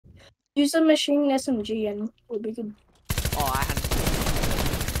Use a machine SMG and we'll be good. Oh, I hadn't.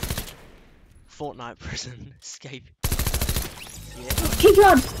 Fortnite prison escape. Yeah. Keep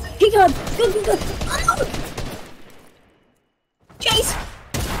on! Keep on! Go, go, go! Oh! Chase!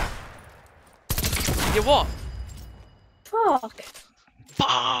 Yeah, what? Fuck!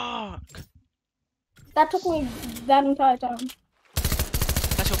 Fuck! That took me that entire time.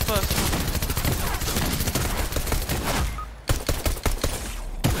 That's your first one.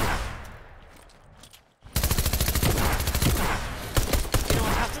 You know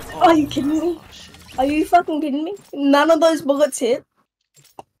what happened? Oh, Are you kidding me? oh, shit. Are you fucking kidding me? None of those bullets hit.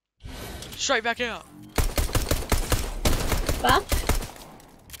 Straight back out. Back.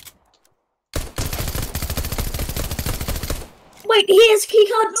 Wait, here's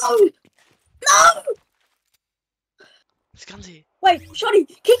keycard. No! No! This gun's here. Wait, Shotty,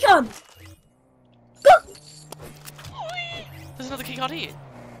 keycard! Go! There's another keycard here.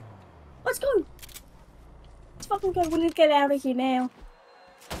 Let's go! Let's fucking go. We need to get out of here now.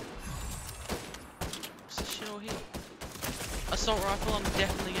 What's this shit all here? Assault rifle, I'm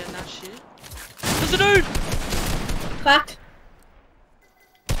definitely getting that shit. There's a dude! Cracked.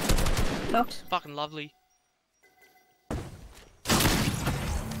 Knocked. Fucking lovely.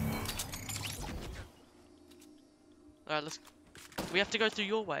 Alright, let's... We have to go through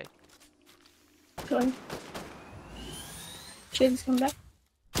your way. Go on. Shit's coming back.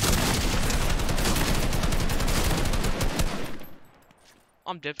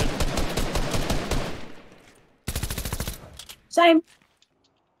 I'm dipping. Same.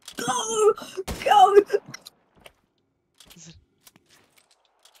 Go! Go!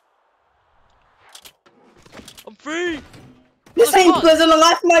 I'm free! This ain't prison of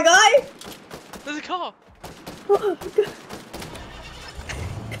life, my guy! There's a car! Go!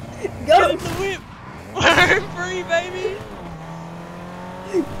 Get off the whip! We're free, baby!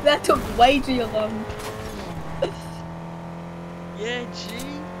 That took way too long. Yeah, G.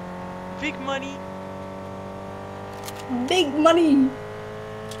 Big money. Big money!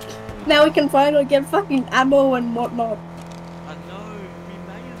 Now we can finally get fucking ammo and whatnot. I know, we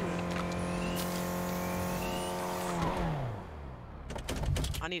made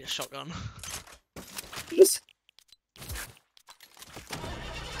it. I need a shotgun. Yes.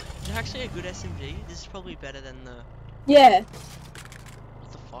 It's actually a good SMG. This is probably better than the... Yeah.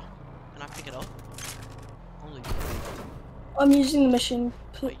 What the fuck? Can I pick it up? Holy... I'm using the machine.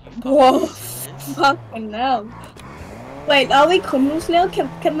 Wait, you Whoa. fucking using it? Fucking hell. Wait, are we criminals now?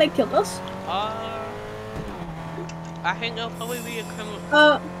 Can they kill us? I think they'll probably be a criminal.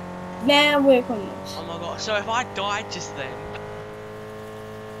 Now we're criminals. Oh my god, so if I died just then...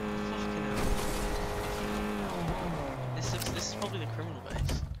 Fucking hell. This is probably the criminal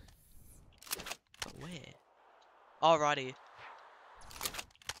base. But where? Oh, right here.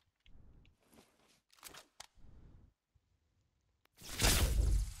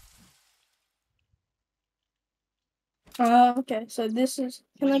 Okay, so this is...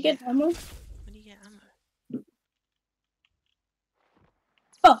 Can I get ammo? When do you get ammo?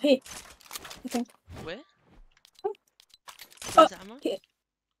 Oh, here. I think. Where? Oh, Where's ammo? here.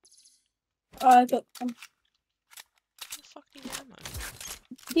 I got some. Where the fuck do you get ammo?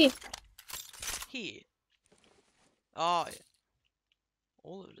 Here. Here. Oh, yeah.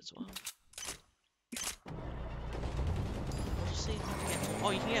 All of it as well. What do you see if I can get more? Oh,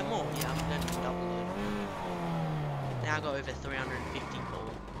 you can get more? Yeah, I'm going to double it. Now I got over 350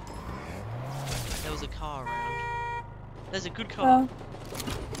 more. There was a car around. There's a good car.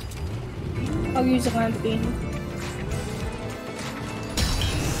 I'll use a hand beam.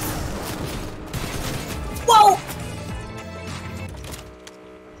 Whoa!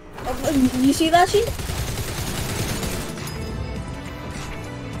 You see that shit?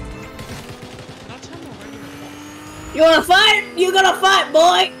 You wanna fight? You gonna fight,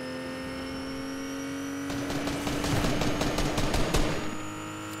 boy!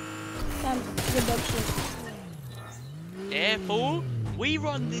 Careful! We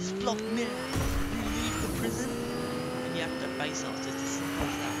run this block now. You leave the prison, and you have to face us. Just as simple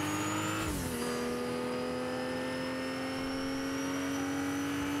as that.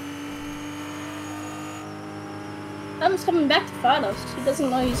 Adam's coming back to fight us. He doesn't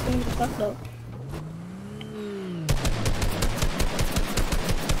know he's going to get fucked up.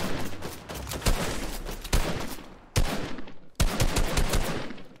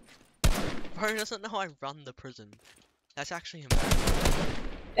 Bro doesn't know I run the prison. That's actually embarrassing.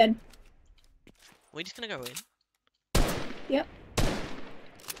 Dead. We're just gonna go in. Yep.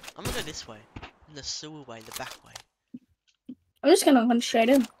 I'm gonna go this way. In the sewer way, the back way. I'm just gonna run straight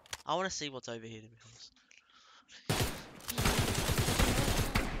in. I wanna see what's over here, to be honest.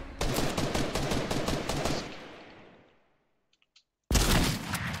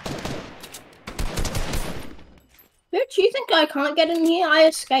 Bitch, you think I can't get in here? I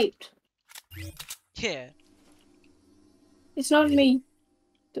escaped. Yeah. It's not me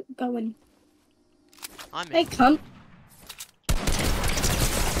going. I'm Hey, in. cunt.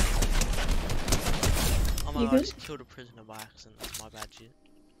 Oh my You god, I good? just killed a prisoner by accident. That's my bad shit.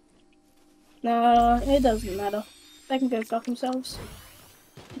 No, it doesn't matter. They can go fuck themselves.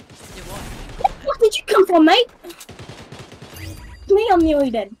 Yeah, what? What did you come from, mate? Me, I'm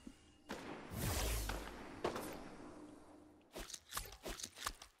nearly dead.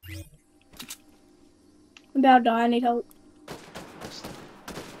 I'm about to die, I need help.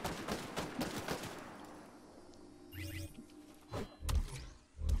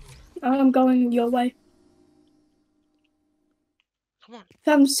 I'm going your way. Come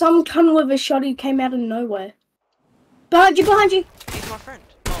on. Some cunt with a shotty came out of nowhere. Behind you, behind you! He's my friend.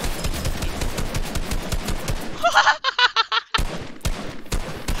 Oh.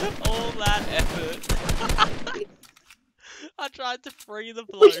 All that effort. I tried to free the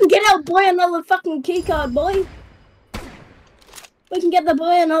bloke. We can get our boy another fucking keycard, boy! We can get the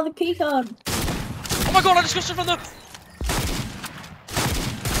boy another keycard. Oh my god, I just got shot from the...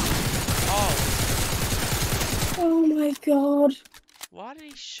 Oh. Oh my god. Why did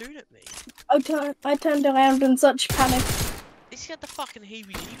he shoot at me? I turned around in such panic. He scared the fucking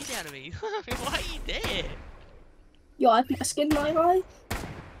heebie-jeebies out of me. Why are you there? Yo, I put my skin in my eye.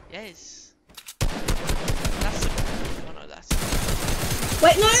 Yes. That's... Oh no, that's...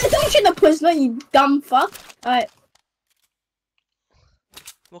 Wait, no, don't shoot the prisoner, you dumb fuck. Alright.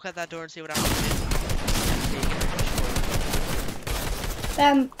 Walk out that door and see what happens.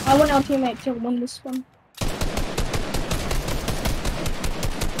 I want our teammate to win this one.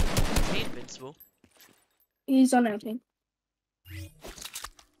 Is he invincible? He's on our team.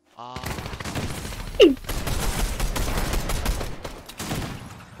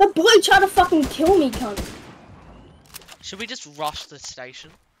 The boy tried to fucking kill me, cunt. Should we just rush the station?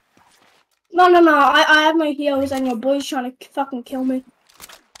 No, I have my heals and your boy's trying to fucking kill me.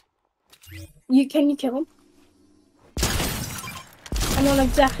 Can you kill him? I'm not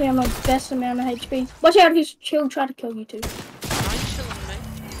exactly on the best amount of HP. Watch out, he'll try to kill you too. Are you killing me?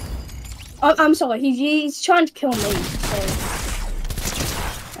 I'm sorry, he's trying to kill me, so...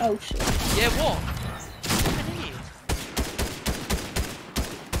 Oh shit. Yeah, what? What an idiot.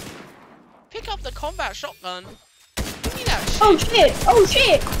 Pick up the combat shotgun. Give me that shit. Oh shit! Oh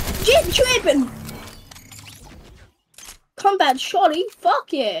shit! Jit tripping! Combat shotty?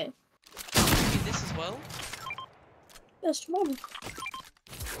 Fuck yeah! Give me this as well. That's wrong.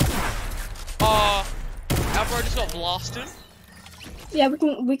 Oh, our bro just got blasted. Yeah,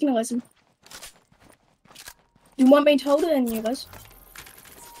 we can listen. Do you want me to hold it in, you guys?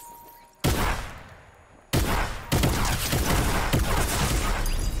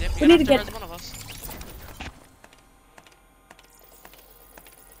 Yep, We need to get... one of us.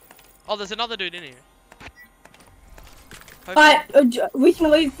 Oh, there's another dude in here. Alright, we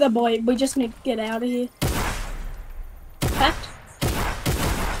can leave the boy. We just need to get out of here. Fact?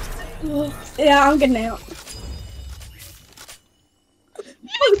 Yeah, I'm getting out.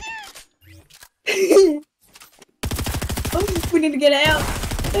 Oh, we need to get out.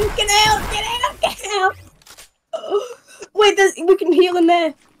 Get out! Get out! Get out! Oh, wait, we can heal in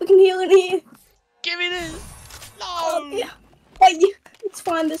there. We can heal in here. Give me this. No. Oh, yeah. Wait, it's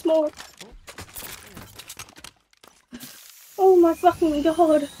fine. There's more. Oh my fucking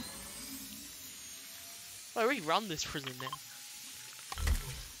god. Wait, we run this prison now.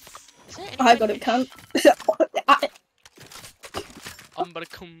 Is there I got it, cunt. I'm gonna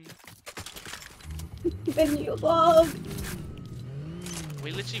come. Then you love.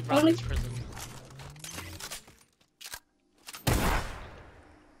 We literally run this prison.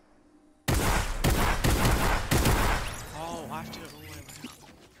 Oh, I have to go all the way around.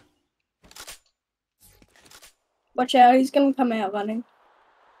 Watch out, he's gonna come out running.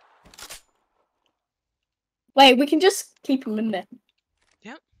 Wait, we can just keep him in there.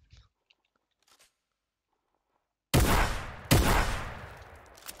 Yep.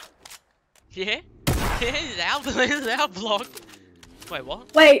 Yeah? Yeah, it's our block. Wait,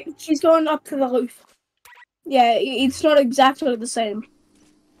 what? Wait, she's going up to the roof. Yeah, it's not exactly the same.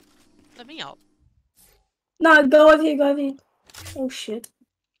 Let me up. No, go over here, go over here. Oh shit.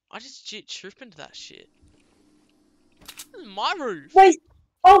 I just troop into that shit. This is my roof. Wait.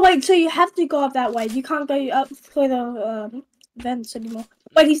 Oh wait, so you have to go up that way. You can't go up through the vents anymore.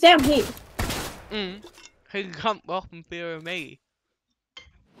 Wait, he's down here. He can come up and fear me.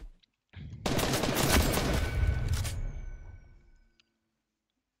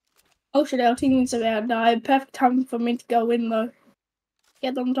 Oh shit, our teammates about to die. Perfect time for me to go in though.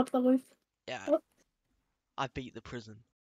 Get on top of the roof. Yeah. Oh. I beat the prison.